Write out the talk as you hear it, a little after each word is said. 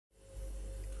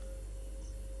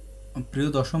প্রিয়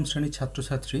দশম শ্রেণীর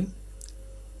ছাত্রছাত্রী,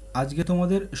 আজকে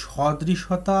তোমাদের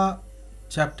সদৃশতা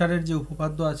চ্যাপ্টারের যে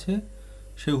উপপাদ্য আছে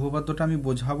সেই উপপাদ্যটা আমি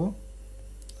বোঝাবো।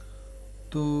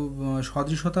 তো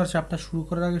সদৃশতার চ্যাপ্টার শুরু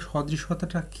করার আগে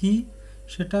সদৃশতাটা কি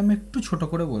সেটা আমি একটু ছোট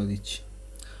করে বলে দিচ্ছি।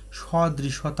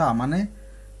 সদৃশতা মানে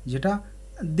যেটা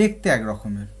দেখতে এক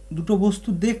রকমের, দুটো বস্তু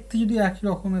দেখতে যদি একই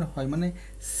রকমের হয়, মানে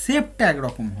শেপটা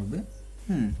একরকম হবে।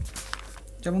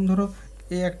 যেমন ধরো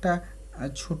এই একটা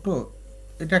ছোট,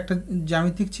 এটা একটা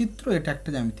জ্যামিতিক চিত্র, এটা একটা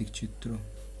জ্যামিতিক চিত্র।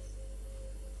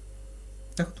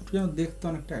 দেখো দুটো যেন দেখতে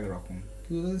অনেকটা একরকম,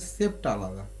 কিন্তু তাদের শেপটা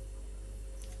আলাদা।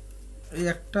 এই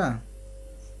একটা,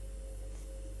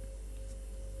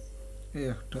 এই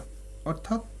একটা,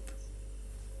 অর্থাৎ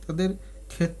তাদের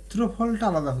ক্ষেত্রফলটা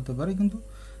আলাদা হতে পারে কিন্তু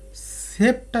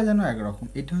শেপটা যেন একরকম।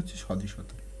 এটা হচ্ছে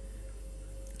সদৃশতা।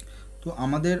 তো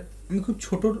আমাদের, আমি খুব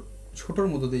ছোটোর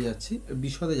মধ্য দিয়ে যাচ্ছি,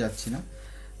 বিশদে যাচ্ছি না।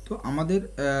 তো আমাদের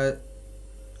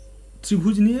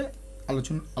ত্রিভুজ নিয়ে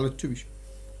আলোচ্য বিষয়।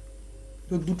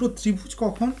 তো দুটো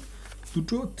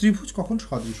ত্রিভুজ কখন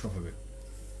সদৃশ হবে?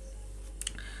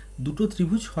 দুটো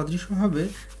ত্রিভুজ সদৃশ হবে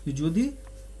যদি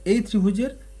এই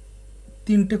ত্রিভুজের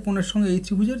তিনটে কোণের সঙ্গে এই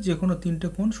ত্রিভুজের যে কোনো তিনটে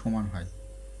কোণ সমান হয়।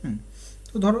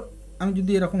 তো ধরো আমি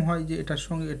যদি এরকম হয় যে এটার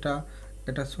সঙ্গে এটা,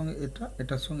 এটার সঙ্গে এটা,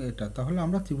 এটার সঙ্গে এটা, তাহলে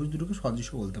আমরা ত্রিভুজ দুটোকে সদৃশ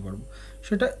বলতে পারবো।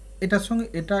 সেটা এটার সঙ্গে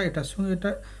এটা, এটার সঙ্গে এটা,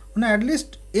 মানে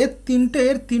অ্যাটলিস্ট এর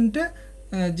তিনটে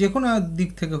যে কোনো দিক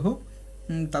থেকে হোক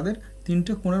তাদের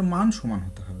তিনটে কোণের মান সমান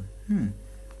হতে হবে।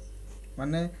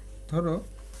 মানে ধরো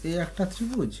এই একটা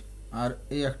ত্রিভুজ আর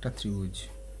এই একটা ত্রিভুজ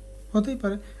হতেই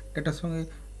পারে, এটার সঙ্গে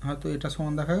হয়তো এটা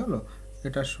সমান দেখা গেল,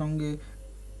 এটার সঙ্গে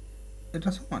এটা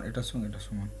সমান, এটার সঙ্গে এটা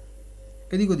সমান,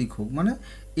 এদিক ওদিক হোক, মানে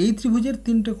এই ত্রিভুজের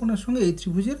তিনটে কোণের সঙ্গে এই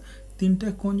ত্রিভুজের তিনটে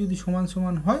কোণ যদি সমান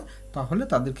সমান হয় তাহলে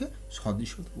তাদেরকে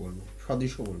সদৃশ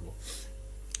বলবো।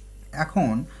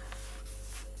 এখন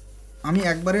আমি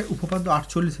একবারে উপপাদ্য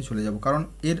 48-এ চলে যাব, কারণ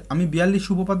এর আমি 42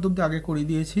 উপপাদ্য অব্দি আগে করে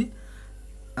দিয়েছি।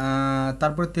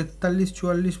 তারপরে 43,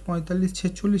 44, 45,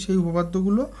 46 এই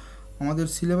উপপাদ্যগুলো আমাদের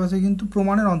সিলেবাসে কিন্তু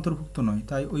প্রমাণের অন্তর্ভুক্ত নয়,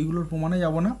 তাই ওইগুলোর প্রমাণে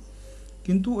যাব না।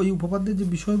 কিন্তু ওই উপপাদ্যের যে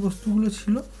বিষয়বস্তুগুলো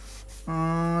ছিল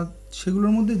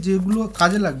সেগুলোর মধ্যে যেগুলো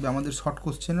কাজে লাগবে আমাদের শর্ট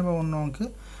কোশ্চেনে বা অন্য অঙ্কে,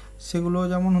 সেগুলো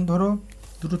যেমন ধরো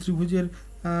দুটো ত্রিভুজের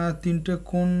তিনটে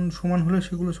কোণ সমান হলে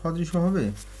সেগুলো সদৃশ হবে,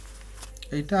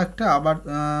 এইটা একটা। আবার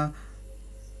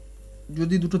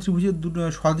যদি দুটো ত্রিভুজের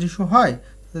সদৃশ হয়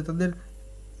তাহলে তাদের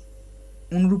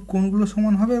অনুরূপ কোণগুলো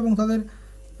সমান হবে এবং তাদের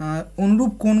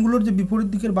অনুরূপ কোণগুলোর যে বিপরীত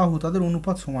দিকের বাহু তাদের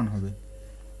অনুপাত সমান হবে।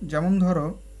 যেমন ধরো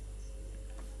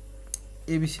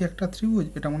এবিসি একটা ত্রিভুজ,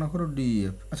 এটা মনে করো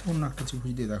ডিএফ। আচ্ছা অন্য একটা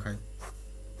ত্রিভুজ দিয়ে দেখায়,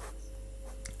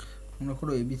 মনে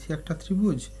করো এবিসি একটা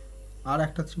ত্রিভুজ আর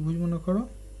একটা ত্রিভুজ মনে করো,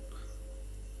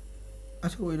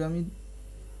 আচ্ছা ওইটা আমি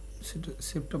সেটা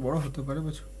শেপটা বড় হতে পারে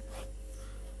বলছো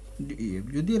ডিএফ।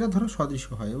 যদি এরা ধরো সদৃশ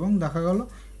হয় এবং দেখা গেল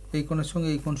এই কোণের সঙ্গে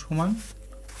এই কোণ সমান,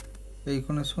 এই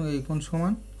কোণের সঙ্গে এই কোণ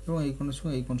সমান এবং এই কোণের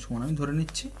সঙ্গে এই কোণ সমান, আমি ধরে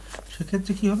নিচ্ছি,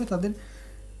 সেক্ষেত্রে কী হবে, তাদের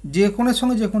যে কোণের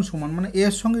সঙ্গে যে কোণ সমান, মানে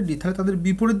এর সঙ্গে ডি, তাহলে তাদের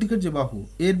বিপরীত দিকের যে বাহু,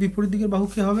 এর বিপরীত দিকের বাহু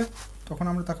কী হবে, তখন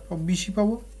আমরা তাকে বিসি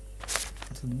পাবো।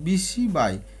 অর্থাৎ বিসি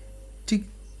বাই, ঠিক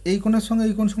এই কোণের সঙ্গে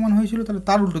এই কোণ সমান হয়েছিল, তাহলে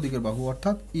তার উল্টো দিকের বাহু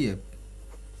অর্থাৎ ইএফ,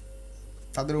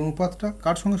 তাদের অনুপাতটা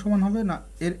কার সঙ্গে সমান হবে না,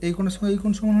 এর এই কোণের সঙ্গে এই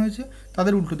কোণ সমান হয়েছে,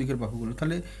 তাদের উল্টো দিকের বাহুগুলো,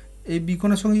 তাহলে এই বি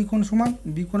কোণের সঙ্গে ই কোণ সমান,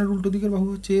 বি কোণের উল্টো দিকের বাহু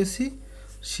হচ্ছে এসি,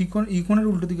 সি কোণ ই কোণের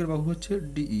উল্টো দিকের বাহু হচ্ছে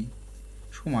ডিই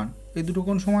সমান, এই দুটো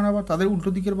কোণ সমান, আবার তাদের উল্টো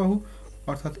দিকের বাহু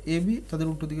অর্থাৎ এ বি, তাদের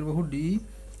উল্টো দিকের বাহু ডিই,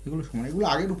 এগুলো সমান। এগুলো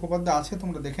আগের উপপাদ্য আছে,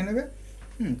 তোমরা দেখে নেবে।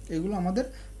 এগুলো আমাদের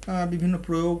বিভিন্ন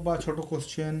প্রয়োগ বা ছোট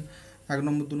কোশ্চেন, 1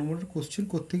 নম্বর 2 নম্বরের কোশ্চেন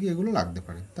করতে গিয়ে এগুলো লাগতে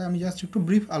পারে, তাই আমি জাস্ট একটু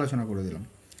ব্রিফ আলোচনা করে দিলাম।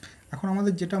 এখন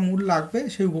আমাদের যেটা মূল লাগবে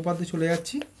সেই উপপাদ্যে চলে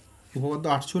যাচ্ছি, উপপাদ্য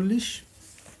 48।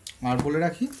 আর বলে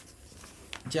রাখি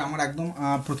যে আমার একদম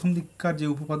প্রথম দিককার যে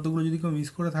উপপাদ্যগুলো যদি কেউ মিস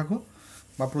করে থাকো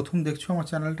বা প্রথম দেখছো আমার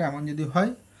চ্যানেলটা, এমন যদি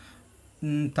হয়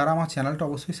তারা আমার চ্যানেলটা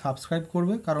অবশ্যই সাবস্ক্রাইব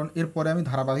করবে, কারণ এরপরে আমি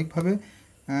ধারাবাহিকভাবে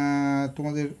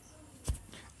তোমাদের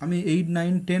আমি 8,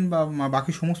 9, 10 বা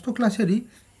বাকি সমস্ত ক্লাসেরই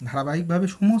ধারাবাহিকভাবে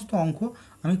সমস্ত অঙ্ক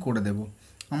আমি করে দেব।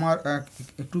 আমার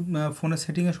একটু ফোনের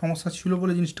সেটিংয়ে সমস্যা ছিল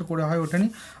বলে জিনিসটা করে হয় ওঠেনি।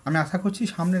 আমি আশা করছি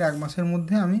সামনের 1 মাসের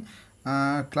মধ্যে আমি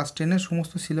ক্লাস 10-এর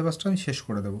সমস্ত সিলেবাসটা আমি শেষ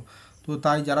করে দেবো। তো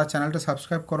তাই যারা চ্যানেলটা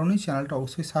সাবস্ক্রাইব করোনি, চ্যানেলটা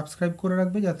অবশ্যই সাবস্ক্রাইব করে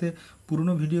রাখবে, যাতে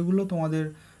পুরনো ভিডিওগুলো তোমাদের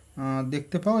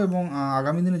দেখতে পাও এবং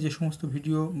আগামী দিনে যে সমস্ত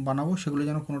ভিডিও বানাবো সেগুলো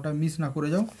যেন কোনোটা মিস না করে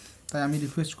যাও। তাই আমি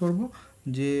রিকোয়েস্ট করব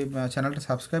যে চ্যানেলটা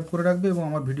সাবস্ক্রাইব করে রাখবে এবং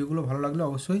আমার ভিডিওগুলো ভালো লাগলে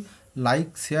অবশ্যই লাইক,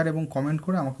 শেয়ার এবং কমেন্ট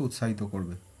করে আমাকে উৎসাহিত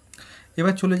করবে।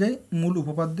 এবার চলে যাই মূল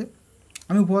উপপাদ্যে।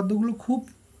 আমি উপপাদ্যগুলো খুব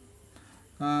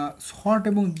শর্ট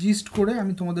এবং জিস্ট করে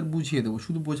আমি তোমাদের বুঝিয়ে দেবো,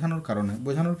 শুধু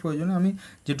বোঝানোর প্রয়োজনে আমি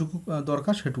যেটুকু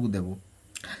দরকার সেটুকু দেব।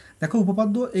 দেখো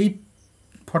উপপাদ্য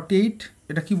 48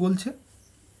 এটা কি বলছে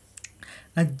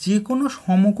না, যে কোনো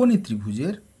সমকোণী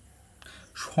ত্রিভুজের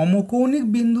সমকৌণিক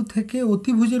বিন্দু থেকে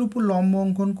অতিভুজের উপর লম্ব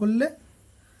অঙ্কন করলে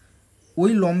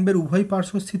ওই লম্বের উভয়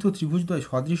পার্শ্বস্থিত ত্রিভুজদ্বয়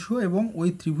সদৃশ্য এবং ওই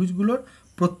ত্রিভুজগুলোর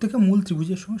প্রত্যেকে মূল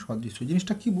ত্রিভুজের সঙ্গে সদৃশ্য।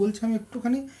 জিনিসটা কি বলছে আমি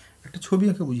একটুখানি একটা ছবি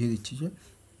এঁকে বুঝিয়ে দিচ্ছি।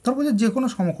 তারপর যে কোনো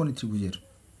সমকোণী ত্রিভুজের,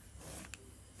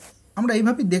 আমরা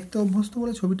এইভাবেই দেখতে অভ্যস্ত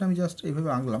বলে ছবিটা আমি জাস্ট এইভাবে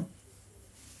আঁকলাম।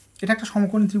 এটা একটা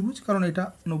সমকোণী ত্রিভুজ, কারণ এটা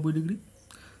 90 ডিগ্রি।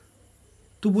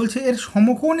 তো বলছে এর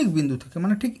সমকৌণিক বিন্দু থেকে,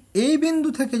 মানে ঠিক এই বিন্দু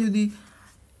থেকে যদি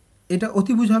এটা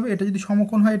অতিভুজ হবে, এটা যদি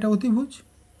সমকোণ হয় এটা অতিভুজ,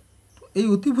 তো এই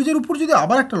অতিভুজের উপর যদি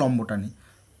আবার একটা লম্ব টানি,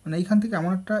 মানে এইখান থেকে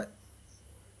এমন একটা,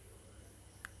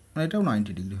 মানে এটাও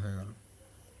 90 ডিগ্রি হয়ে গেল,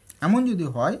 এমন যদি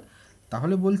হয়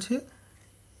তাহলে বলছে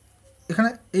এখানে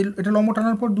এটা লম্ব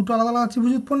টানার পর দুটো আলাদা আলাদা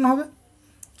ত্রিভুজ উৎপন্ন হবে।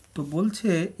 তো বলছে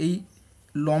এই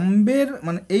লম্বের,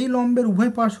 মানে এই লম্বের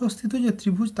উভয় পার্শ্বস্থিত যে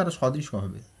ত্রিভুজ তারা সদৃশ্য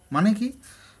হবে। মানে কি,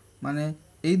 মানে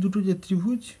এই দুটো যে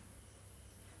ত্রিভুজ,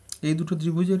 এই দুটো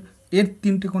ত্রিভুজের এর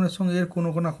তিনটে কোণের সঙ্গে এর কোনো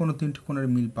না কোনো তিনটে কোণের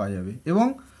মিল পাওয়া যাবে, এবং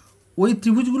ওই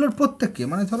ত্রিভুজগুলোর প্রত্যেককে,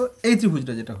 মানে ধরো এই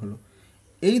ত্রিভুজটা যেটা হলো,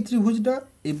 এই ত্রিভুজটা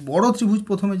এই বড় ত্রিভুজ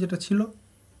প্রথমে যেটা ছিল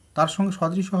তার সঙ্গে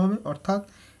সদৃশ্য হবে, অর্থাৎ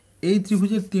এই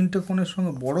ত্রিভুজের তিনটে কোণের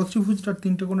সঙ্গে বড় ত্রিভুজটার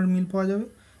তিনটে কোণের মিল পাওয়া যাবে।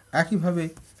 একইভাবে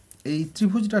এই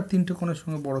ত্রিভুজটার তিনটে কোণের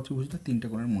সঙ্গে বড় ত্রিভুজটার তিনটে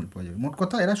কোণের মিল পাওয়া যাবে। মোট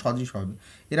কথা এরা সদৃশ্য হবে,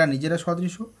 এরা নিজেরা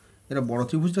সদৃশ্য, এরা বড়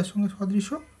ত্রিভুজটার সঙ্গে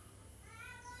সদৃশ্য,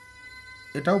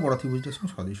 এটাও বড় ত্রিভুজটার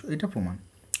সঙ্গে সদৃশ্য, এটা প্রমাণ।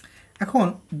 এখন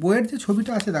বইয়ের যে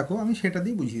ছবিটা আছে দেখো, আমি সেটা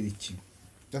দিয়ে বুঝিয়ে দিচ্ছি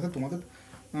যাতে তোমাদের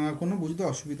কোনো বুঝতে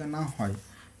অসুবিধা না হয়।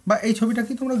 বা এই ছবিটা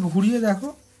কি তোমরা ঘুরিয়ে দেখো,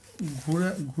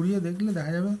 ঘুরিয়ে দেখলে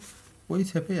দেখা যাবে ওই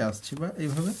শেপেই আসছে বা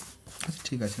এইভাবে। আচ্ছা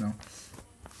ঠিক আছে, নাও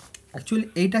অ্যাকচুয়ালি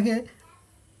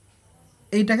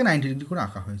এইটাকে 90 ডিগ্রি করে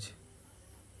আঁকা হয়েছে,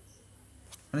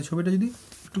 মানে ছবিটা যদি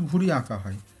একটু ঘুরিয়ে আঁকা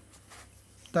হয়,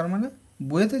 তার মানে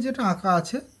বইয়েতে যেটা আঁকা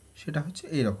আছে সেটা হচ্ছে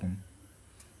এইরকম।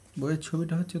 বইয়ের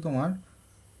ছবিটা হচ্ছে তোমার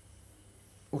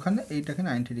ওখানে এইটাকে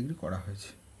 90 ডিগ্রি করা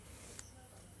হয়েছে।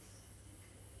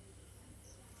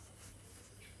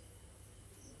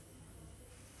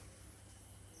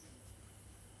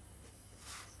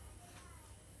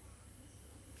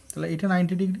 তাহলে এটা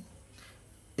 90 ডিগ্রি,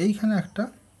 এইখানে একটা,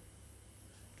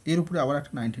 এর উপরে আবার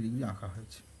একটা 90 ডিগ্রি আঁকা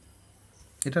হয়েছে।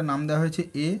 এটার নাম দেওয়া হয়েছে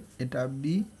এ, এটা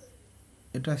বি,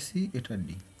 এটা সি, এটা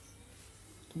ডি।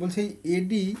 তো বলছে এই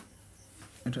এডি,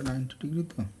 এটা 90 ডিগ্রি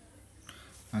তো।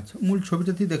 আচ্ছা, মূল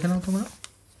ছবিটাতেই দেখে নাও তোমরা,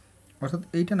 অর্থাৎ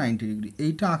এইটা 90 ডিগ্রি,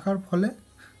 এইটা আঁকার ফলে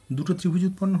দুটো ত্রিভুজ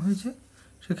উৎপন্ন হয়েছে।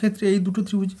 সেক্ষেত্রে এই দুটো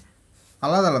ত্রিভুজ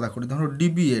আলাদা আলাদা করে, ধরো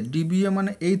ডিবিএ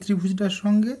মানে এই ত্রিভুজটার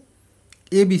সঙ্গে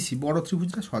এবিসি বড়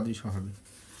ত্রিভুজটা সদৃশ্য হবে।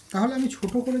 তাহলে আমি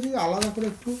ছোট করে যদি আলাদা করে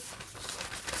একটু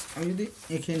আমি যদি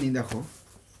এঁকে নিই, দেখো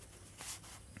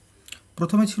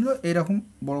প্রথমে ছিল এইরকম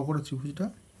বড় করে ত্রিভুজটা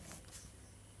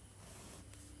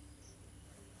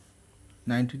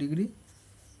 90 ডিগ্রি,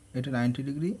 এটা 90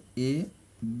 degree, A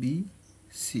B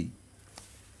C,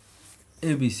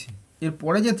 ABC.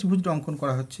 এরপরে যে ত্রিভুজটা অঙ্কন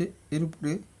করা হচ্ছে এর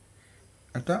উপরে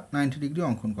একটা 90 ডিগ্রি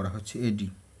অঙ্কন করা হচ্ছে এডি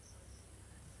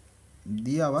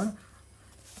দিয়ে, আবার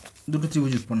দুটো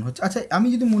ত্রিভুজ উৎপন্ন হচ্ছে। আচ্ছা, আমি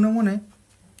যদি মনে মনে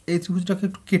এই ত্রিভুজটাকে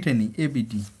একটু কেটে নিই,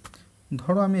 এবিডি,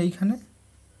 ধরো আমি এইখানে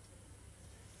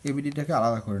এবিডিটাকে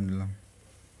আলাদা করে নিলাম,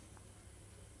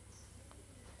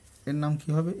 এর নাম কি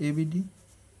হবে এবিডি।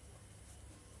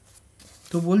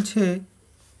 তো বলছে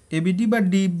এবিডি বা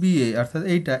ডিবিএ অর্থাৎ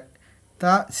এইটা,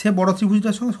 তা সে বড়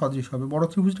ত্রিভুজটার সঙ্গে সদৃশ হবে। বড়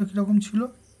ত্রিভুজটা কীরকম ছিল,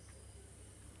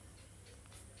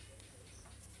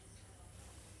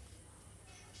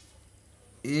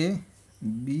 এ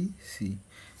বি সি,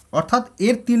 অর্থাৎ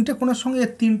এর তিনটে কোণের সঙ্গে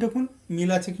এর তিনটে কোণ মিল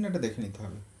আছে কিনা এটা দেখে নিতে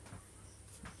হবে।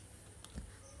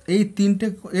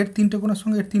 এর তিনটে কোণের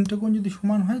সঙ্গে এর তিনটে কোণ যদি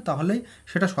সমান হয় তাহলেই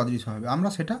সেটা সদৃশ হবে, আমরা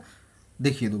সেটা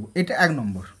দেখিয়ে দেবো। এটা 1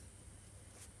 নম্বর।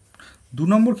 2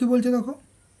 নম্বর কি বলছে দেখো,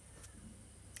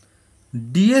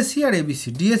 ডিএসি আর এবিসি।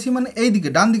 ডিএসি মানে এই দিকে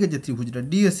ডান দিকে যে ত্রিভুজটা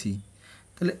ডিএসি,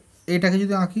 তাহলে এটাকে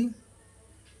যদি আঁকি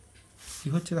কী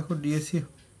হচ্ছে দেখো, ডিএসি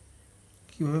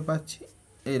কীভাবে পাচ্ছি,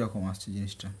 এইরকম আসছে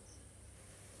জিনিসটা,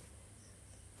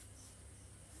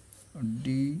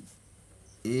 ডি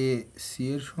এ সি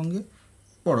এর সঙ্গে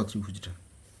বড় ত্রিভুজটা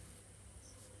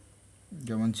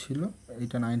যেমন ছিল,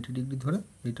 এইটা 90 ডিগ্রি ধরে,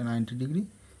 এইটা 90 ডিগ্রি,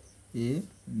 এ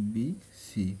বি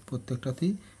সি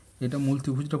প্রত্যেকটাতেই এটা মূল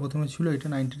ত্রিভুজটা প্রথমে ছিল, এটা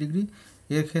 90 ডিগ্রি,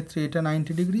 এর ক্ষেত্রে এটা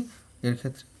 90 ডিগ্রি, এর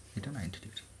ক্ষেত্রে এটা 90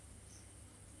 ডিগ্রি।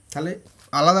 তাহলে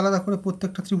আলাদা আলাদা করে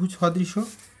প্রত্যেকটা ত্রিভুজ সদৃশ্য,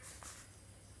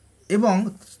 এবং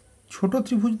ছোট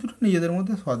ত্রিভুজ দুটো নিজেদের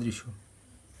মধ্যে সদৃশ্য।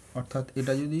 অর্থাৎ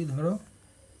এটা যদি ধরো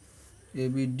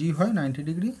এবিডি হয় 90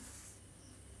 ডিগ্রি,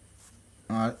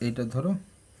 আর এটা ধরো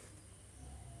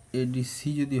এডিসি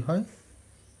যদি হয়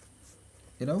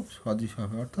এরাও সদৃশ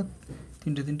হবে, অর্থাৎ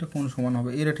তিনটে কোণ সমান হবে।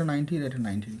 এর এটা 90, এর এটা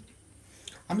 90 ডিগ্রি।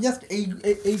 আমি জাস্ট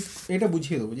এইটা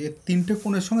বুঝিয়ে দেবো যে তিনটে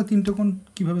কোণের সঙ্গে তিনটে কোণ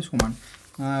কীভাবে সমান।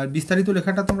 বিস্তারিত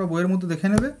লেখাটা তোমরা বইয়ের মধ্যে দেখে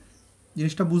নেবে,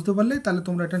 জিনিসটা বুঝতে পারলে তাহলে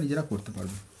তোমরা এটা নিজেরা করতে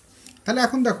পারবে। তাহলে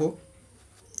এখন দেখো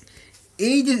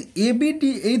এই যে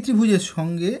এবিডি এই ত্রিভুজের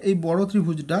সঙ্গে এই বড়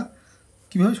ত্রিভুজটা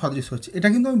কীভাবে সদৃশ হচ্ছে, এটা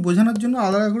কিন্তু আমি বোঝানোর জন্য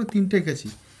আলাদা করে তিনটে এঁকেছি।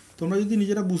 তোমরা যদি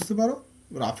নিজেরা বুঝতে পারো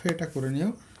রাফে এটা করে নিও,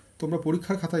 তোমরা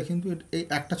পরীক্ষার খাতায় কিন্তু এই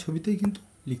একটা ছবিতেই কিন্তু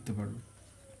লিখতে পারবে।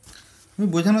 আমি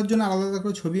বোঝানোর জন্য আলাদা আলাদা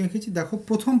করে ছবি এঁকেছি। দেখো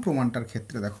প্রথম প্রমাণটার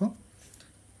ক্ষেত্রে দেখো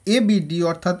এবিডি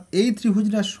অর্থাৎ এই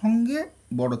ত্রিভুজটার সঙ্গে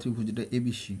বড় ত্রিভুজটা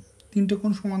এবিসি তিনটে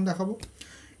কোণ সমান দেখাবো।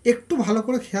 একটু ভালো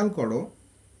করে খেয়াল করো,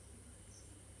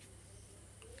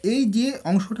 এই যে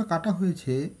অংশটা কাটা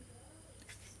হয়েছে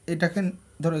এটাকে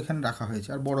ধরো এখানে রাখা হয়েছে,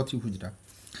 আর বড় ত্রিভুজটা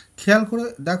খেয়াল করে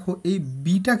দেখো এই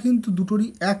বিটা কিন্তু দুটোরই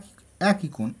একই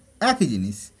কোণ, একই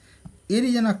জিনিস,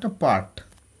 এরই যেন একটা পার্ট।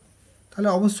 তাহলে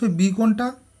অবশ্যই বি কোণটা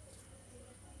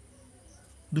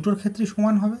দুটোর ক্ষেত্রে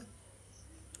সমান হবে,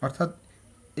 অর্থাৎ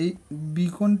এই বি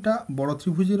কোণটা বড়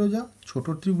ত্রিভুজেরও যা ছোট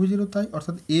ত্রিভুজেরও তাই,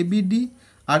 অর্থাৎ এবিডি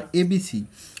আর এবিসি।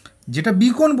 যেটা বি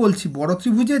কোণ বলছি বড়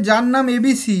ত্রিভুজে যার নাম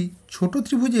এবিসি, ছোট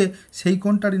ত্রিভুজে সেই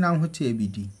কোণটারই নাম হচ্ছে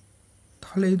এবিডি।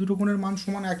 তাহলে এই দুটো কোণের মান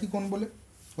সমান একই কোণ বলে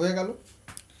হয়ে গেল।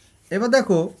 এবার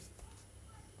দেখো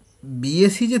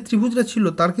বিএসি যে ত্রিভুজটা ছিল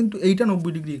তার কিন্তু এইটা 90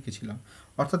 ডিগ্রি এঁকেছিলাম,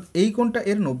 অর্থাৎ এই কোণটা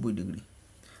এর 90 ডিগ্রি,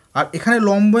 আর এখানে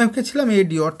লম্ব এঁকেছিলাম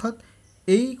এডি, অর্থাৎ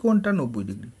এই কোণটা 90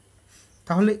 ডিগ্রি।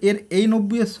 তাহলে এর এই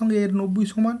 90 এর সঙ্গে এর 90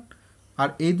 সমান, আর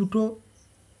এই দুটো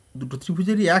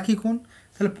ত্রিভুজেরই একই কোণ।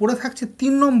 তাহলে পড়ে থাকছে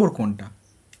 3 নম্বর কোণটা।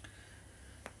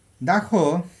 দেখো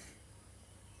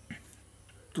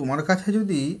তোমার কাছে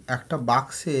যদি একটা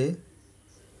বাক্সে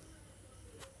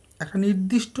একটা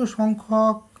নির্দিষ্ট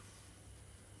সংখ্যক,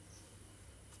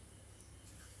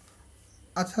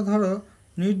 আচ্ছা ধরো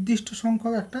নির্দিষ্ট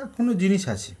সংখ্যক একটা কোনো জিনিস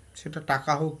আছে, সেটা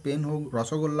টাকা হোক, পেন হোক,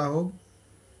 রসগোল্লা হোক,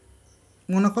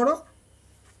 মনে করো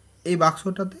এই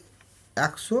বাক্সটাতে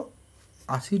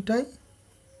 180টাই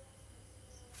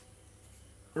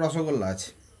রসগোল্লা আছে।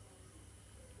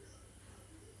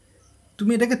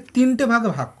 তুমি এটাকে 3টে ভাগে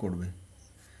ভাগ করবে।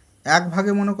 এক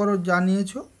ভাগে মনে করো যা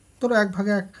নিয়েছো, ধরো এক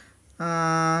ভাগে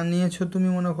নিয়েছো তুমি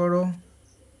মনে করো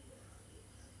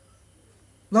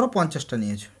ধরো 50টা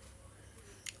নিয়েছো,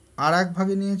 আর এক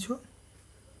ভাগে নিয়েছো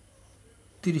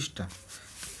 30টা।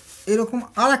 এরকম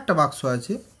আর একটা বাক্স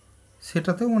আছে,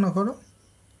 সেটাতেও মনে করো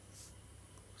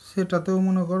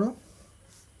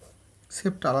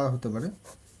শেপটা আলাদা হতে পারে,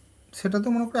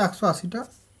 সেটাতেও মনে করো 180টা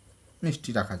মিষ্টি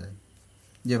রাখা যায়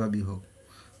যেভাবেই হোক।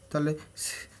 তাহলে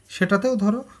সেটাতেও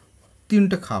ধরো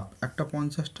 3টে খাপ, একটা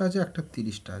 50টা আছে, একটা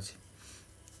 30টা আছে।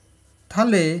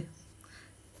 তাহলে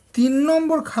 3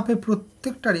 নম্বর খাপে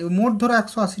প্রত্যেকটারই মোট ধরো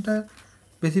 180টা,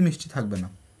 বেশি মিষ্টি থাকবে না।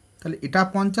 তাহলে এটা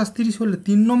 50-30 হলে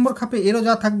 3 নম্বর খাপে এরও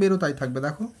যা থাকবে এরও তাই থাকবে।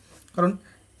 দেখো কারণ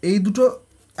এই দুটো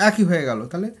একই হয়ে গেল।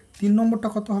 তাহলে 3 নম্বরটা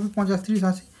কত হবে?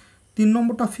 50-30-80। 3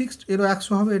 নম্বরটা ফিক্সড, এরও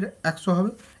 100 হবে, এর 100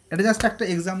 হবে। এটা জাস্ট একটা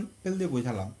এক্সাম্পল দিয়ে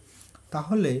বোঝালাম।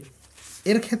 তাহলে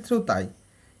এর ক্ষেত্রেও তাই,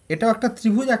 এটাও একটা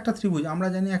ত্রিভুজ। আমরা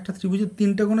জানি একটা ত্রিভুজের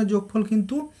 3টে কোণের যোগফল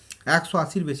কিন্তু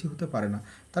 180-র বেশি হতে পারে না।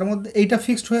 তার মধ্যে এইটা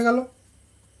ফিক্সড হয়ে গেল,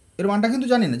 এর মানটা কিন্তু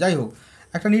জানি না, যাই হোক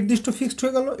একটা নির্দিষ্ট ফিক্সড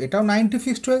হয়ে গেল, এটাও 90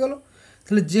 ফিক্সড হয়ে গেল।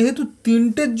 তাহলে যেহেতু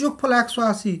 3টের যোগফল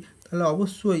 180, তাহলে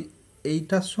অবশ্যই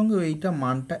এইটার সঙ্গে এইটা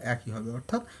মানটা একই হবে,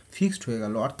 অর্থাৎ ফিক্সড হয়ে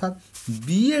গেল। অর্থাৎ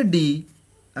বিএডি,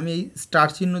 আমি এই স্টার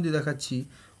চিহ্ন দিয়ে দেখাচ্ছি,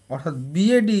 অর্থাৎ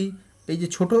বিএডি এই যে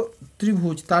ছোট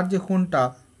ত্রিভুজ তার যে কোণটা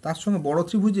তার সঙ্গে বড়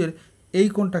ত্রিভুজের এই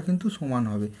কোণটা কিন্তু সমান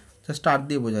হবে। স্টার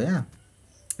দিয়ে বোঝায়, হ্যাঁ,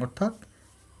 অর্থাৎ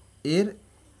এর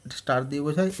স্টার দিয়ে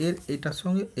বোঝায় এর এইটার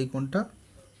সঙ্গে এই কোণটা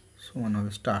সমান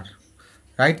হবে, স্টার।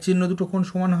 রাইট চিহ্ন দুটো কোণ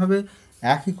সমান হবে,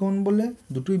 একই কোণ বলে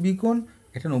দুটোই বি কোণ,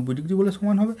 এটা 90 ডিগ্রি বলে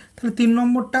সমান হবে। তাহলে 3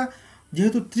 নম্বরটা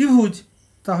যেহেতু ত্রিভুজ,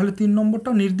 তাহলে 3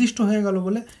 নম্বরটাও নির্দিষ্ট হয়ে গেল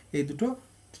বলে এই দুটো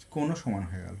কোণও সমান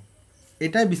হয়ে গেল।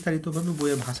 এটাই বিস্তারিতভাবে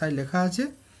বইয়ের ভাষায় লেখা আছে,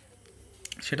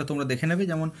 সেটা তোমরা দেখে নেবে।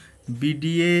 যেমন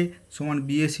বিডিএ সমান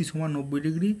বিএসি সমান 90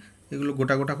 ডিগ্রি, এগুলো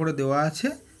গোটা গোটা করে দেওয়া আছে,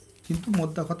 কিন্তু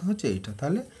মোদ্দা কথা হচ্ছে এইটা।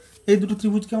 তাহলে এই দুটো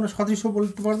ত্রিভুজকে আমরা সদৃশ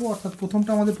বলতে পারবো। অর্থাৎ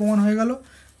প্রথমটা আমাদের প্রমাণ হয়ে গেল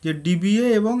যে ডিবিএ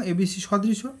এবং এবিসি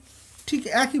সদৃশ। ঠিক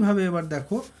একইভাবে এবার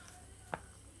দেখো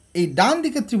এই ডান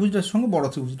দিকের ত্রিভুজটার সঙ্গে বড়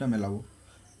ত্রিভুজটা মেলাবো।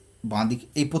 বাঁ দিকে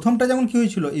এই প্রথমটা যেমন কী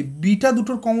হয়েছিল, এই বিটা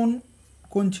দুটোর কমন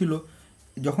কোণ ছিল,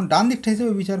 যখন ডান দিকটা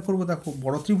হিসেবে বিচার করব, দেখো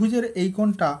বড় ত্রিভুজের এই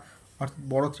কোণটা, অর্থাৎ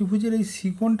বড় ত্রিভুজের এই সি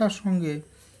কোণটার সঙ্গে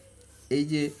এই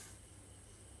যে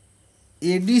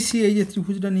এডিসি এই যে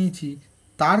ত্রিভুজটা নিয়েছি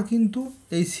তার কিন্তু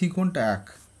এই সি কোণটা এক,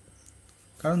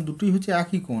 কারণ দুটোই হচ্ছে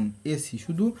একই কোণ এসি।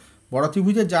 শুধু বড়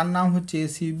ত্রিভুজের যার নাম হচ্ছে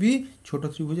এসিবি, ছোট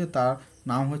ত্রিভুজের তার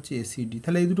নাম হচ্ছে এসিডি।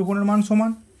 তাহলে এই দুটো কোণের মান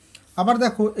সমান। আবার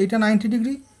দেখো এইটা 90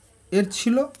 ডিগ্রি এর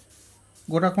ছিল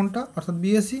গোটা কোণটা অর্থাৎ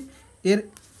বিএসি, এর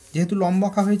যেহেতু লম্ব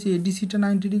আঁকা হয়েছে এডিসিটা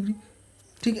 90 ডিগ্রি।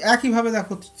 ঠিক একইভাবে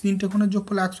দেখো তিনটে কোণের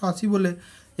যোগফল 180 বলে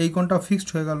এই কোণটা ফিক্সড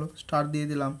হয়ে গেল, স্টার দিয়ে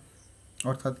দিলাম।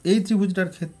 অর্থাৎ এই ত্রিভুজটার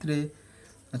ক্ষেত্রে,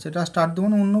 আচ্ছা এটা স্টার দেবো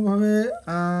না অন্যভাবে,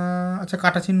 আচ্ছা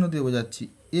কাটা চিহ্ন দিয়ে বোঝাচ্ছি,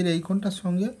 এর এই কোণটার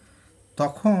সঙ্গে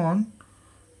তখন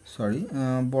সরি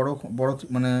বড় বড়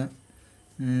মানে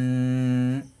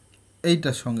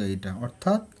এইটার সঙ্গে এইটা,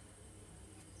 অর্থাৎ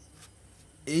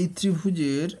এই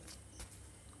ত্রিভুজের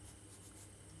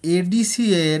এডিসি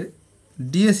এর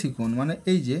ডিএসি কোণ, মানে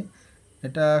এই যে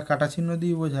এটা কাটা চিহ্ন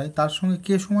দিয়ে বোঝায়, তার সঙ্গে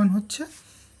কে সমান হচ্ছে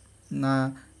না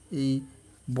এই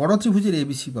বড় ত্রিভুজের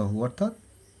এবিসি বাহু, অর্থাৎ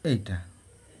এইটা।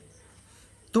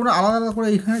 তোমরা আলাদা আলাদা করে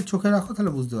এইখানে চোখে রাখো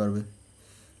তাহলে বুঝতে পারবে।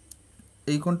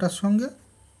 এই কোণটার সঙ্গে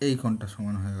এই কোণটা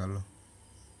সমান হয়ে গেল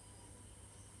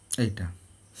এইটা।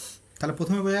 তাহলে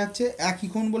প্রথমে বোঝা যাচ্ছে একই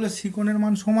কোণ বলে সি কোণের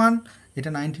মান সমান, এটা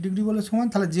 90 ডিগ্রি বলে সমান,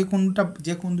 তাহলে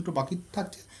যে কোণ দুটো বাকি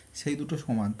থাকছে সেই দুটো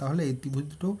সমান, তাহলে এই ত্রিভুজ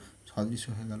দুটো সদৃশ্য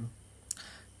হয়ে গেল।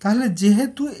 তাহলে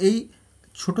যেহেতু এই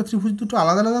ছোট ত্রিভুজ দুটো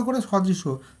আলাদা আলাদা করে সদৃশ্য,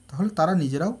 তাহলে তারা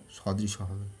নিজেরাও সদৃশ্য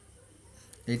হবে।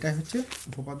 এটাই হচ্ছে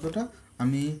উপপাদ্যটা।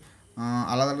 আমি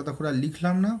আলাদা আলাদা করে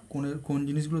লিখলাম না, কোন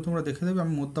জিনিসগুলো তোমরা দেখে দেবে,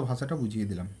 আমি মোদ্দা ভাষাটা বুঝিয়ে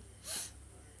দিলাম।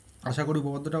 আশা করি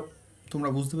উপপাদ্যটা তোমরা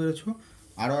বুঝতে পেরেছো।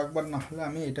 আরও একবার না হলে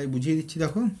আমি এটাই বুঝিয়ে দিচ্ছি।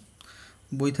 দেখো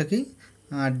বই থেকেই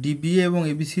ডিবিএ এবং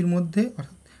এবিসির মধ্যে,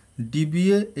 অর্থাৎ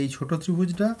ডিবিএ এই ছোট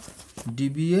ত্রিভুজটা,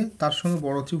 ডিবিএ তার সঙ্গে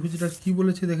বড় ত্রিভুজটা কী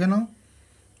বলেছে দেখে নাও,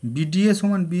 বিডিএ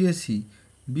সমান বিএসি,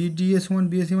 বিডিএ সমান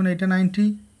বিএসি মানে এটা 90,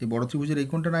 এই বড় ত্রিভুজের এই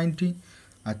কোণটা 90।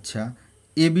 আচ্ছা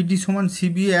এবিডি সমান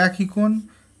সিবিএ একই কোণ,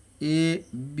 এ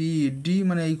বিডি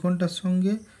মানে এই কোণটার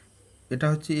সঙ্গে এটা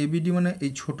হচ্ছে এবিডি, মানে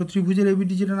এই ছোট ত্রিভুজের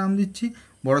এবিডি যেটা নাম দিচ্ছি,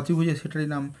 বড় ত্রিভুজের সেটারই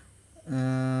নাম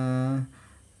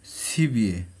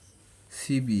সিবিএ।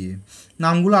 সিবিএ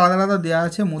নামগুলো আলাদা আলাদা দেওয়া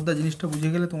আছে, মোদ্দা জিনিসটা বুঝে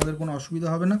গেলে তোমাদের কোনো অসুবিধা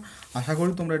হবে না। আশা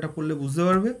করি তোমরা এটা পড়লে বুঝতে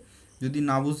পারবে। যদি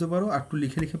না বুঝতে পারো আর একটু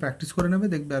লিখে লিখে প্র্যাকটিস করে নেবে,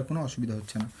 দেখবে আর কোনো অসুবিধা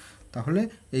হচ্ছে না। তাহলে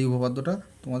এই উপপাদ্যটা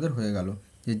তোমাদের হয়ে গেল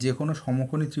যে কোনো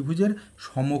সমকোণী ত্রিভুজের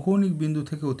সমকৌণিক বিন্দু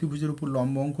থেকে অতিভুজের উপর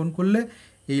লম্ব অঙ্কন করলে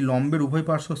এই লম্বের উভয়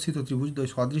পার্শ্বস্থিত ত্রিভুজদ্বয়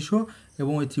সদৃশ্য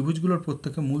এবং এই ত্রিভুজগুলোর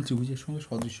প্রত্যেকে মূল ত্রিভুজের সঙ্গে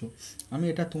সদৃশ্য। আমি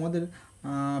এটা তোমাদের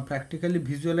প্র্যাকটিক্যালি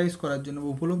ভিজুয়ালাইজ করার জন্য বা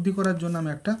উপলব্ধি করার জন্য আমি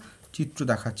একটা চিত্র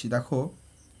দেখাচ্ছি। দেখো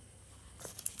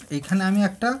এইখানে আমি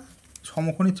একটা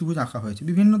সমকোণী ত্রিভুজ আঁকা হয়েছে,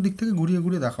 বিভিন্ন দিক থেকে ঘুরিয়ে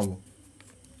ঘুরিয়ে দেখাবো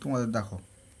তোমাদের। দেখো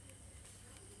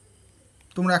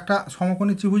তোমরা একটা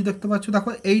সমকোণী ত্রিভুজ দেখতে পাচ্ছ, দেখো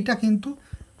এইটা কিন্তু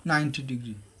 90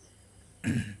 ডিগ্রি,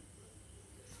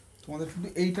 তোমাদের শুধু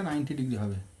এইটা 90 ডিগ্রি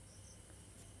হবে,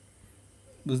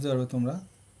 বুঝতে পারবে তোমরা।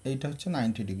 এইটা হচ্ছে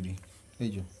 90 ডিগ্রি, এই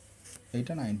যে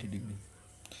এইটা 90 ডিগ্রি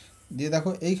দিয়ে দেখো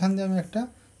এইখান দিয়ে আমি একটা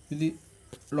যদি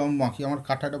লম্ব আঁকি, আমার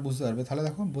কাটাটা বুঝতে পারবে। তাহলে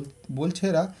দেখো বলছে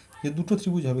এরা যে দুটো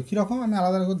ত্রিভুজ হবে কীরকম, আমি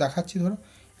আলাদা করে দেখাচ্ছি। ধরো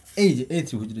এই যে এই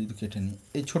ত্রিভুজটা যদি কেটে নিই,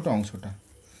 এই ছোট অংশটা,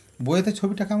 বইয়েতে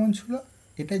ছবিটা কেমন ছিল,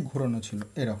 এটাই ঘোরানো ছিল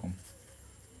এরকম,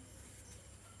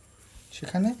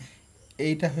 সেখানে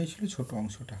এইটা হয়েছিল ছোট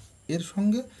অংশটা, এর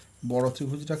সঙ্গে বড়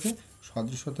ত্রিভুজটাকে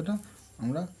সদৃশ্যতাটা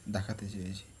আমরা দেখাতে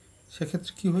চেয়েছি।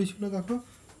 সেক্ষেত্রে কী হয়েছিল দেখো,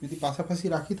 যদি পাশাপাশি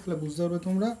রাখি তাহলে বুঝতে পারবে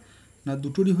তোমরা, না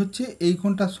দুটোরই হচ্ছে এই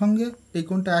কোণটার সঙ্গে এই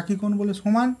কোণটা একই কোণ বলে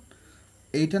সমান,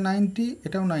 এইটা 90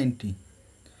 এটাও 90,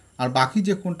 আর বাকি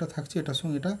যে কোণটা থাকছে এটার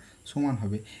সঙ্গে এটা সমান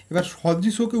হবে। এবার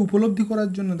সদৃশ্যকে উপলব্ধি করার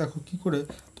জন্য দেখো কি করে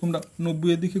তোমরা 90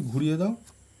 এর দিকে ঘুরিয়ে দাও,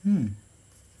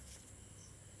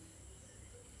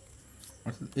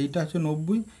 অর্থাৎ এইটা হচ্ছে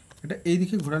 90, এটা এই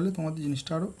দিকে ঘোরালে তোমাদের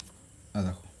জিনিসটা আরও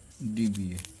দেখো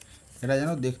ডিবিএ, এটা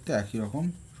যেন দেখতে একই রকম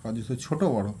সদৃশ্য, ছোট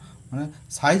বড় মানে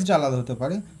সাইজটা আলাদা হতে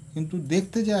পারে কিন্তু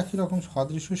দেখতে যে একই রকম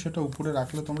সদৃশ্য, সেটা উপরে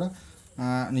রাখলে তোমরা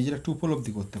নিজের একটু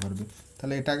উপলব্ধি করতে পারবে।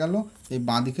 তাহলে এটা গেল এই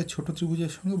বাঁ দিকের ছোট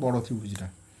ত্রিভুজের সঙ্গে বড় ত্রিভুজটা।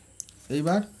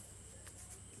 এইবার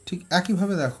ঠিক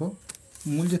একইভাবে দেখো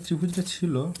মূল যে ত্রিভুজটা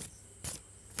ছিল,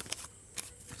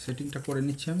 সেটিংটা করে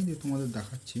নিচ্ছি আমি, দিয়ে তোমাদের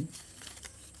দেখাচ্ছি।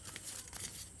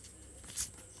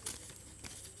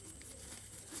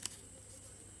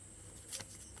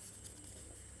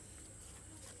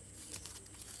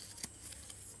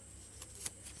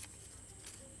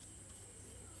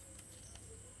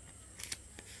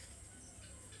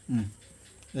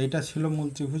 এইটা ছিল মূল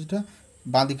ত্রিভুজটা,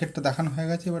 বাঁ দিকেরটা দেখানো হয়ে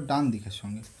গেছে। এবার ডান দিকের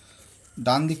সঙ্গে,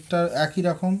 ডান দিকটা একই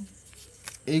রকম,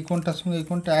 এই কোণটার সঙ্গে এই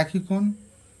কোণটা একই কোণ,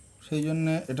 সেই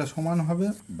জন্যে এটা সমান হবে।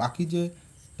 বাকি যে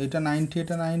এটা 90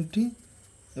 এটা 90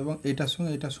 এবং এটার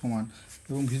সঙ্গে এটা সমান,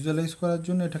 এবং ভিজুয়ালাইজ করার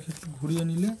জন্য এটাকে একটু ঘুরিয়ে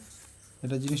নিলে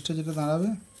এটা জিনিসটা যেটা দাঁড়াবে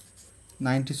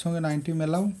 90-র সঙ্গে 90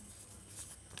 মেলাও,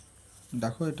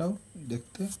 দেখো এটাও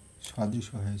দেখতে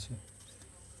সদৃশ্য হয়েছে।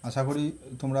 আশা করি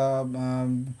তোমরা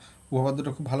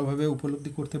উপপাদ্যটা খুব ভালোভাবে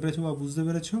উপলব্ধি করতে পেরেছো বা বুঝতে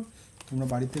পেরেছো। তোমরা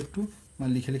বাড়িতে একটু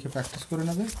লিখে লিখে প্র্যাকটিস করে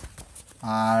নেবে।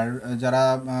 আর যারা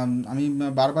আমি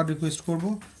বারবার রিকোয়েস্ট করব,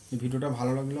 এই ভিডিওটা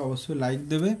ভালো লাগলে অবশ্যই লাইক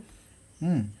দেবে,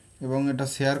 এবং এটা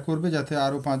শেয়ার করবে যাতে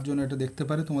আরও 5 জন এটা দেখতে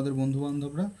পারে, তোমাদের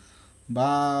বন্ধুবান্ধবরা বা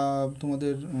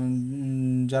তোমাদের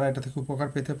যারা এটা থেকে উপকার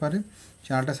পেতে পারে।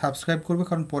 চ্যানেলটা সাবস্ক্রাইব করবে,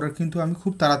 কারণ পরের কিন্তু আমি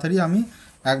খুব তাড়াতাড়ি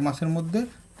 1 মাসের মধ্যে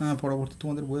পরবর্তী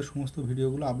তোমাদের বইয়ের সমস্ত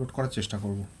ভিডিওগুলো আপলোড করার চেষ্টা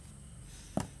করব।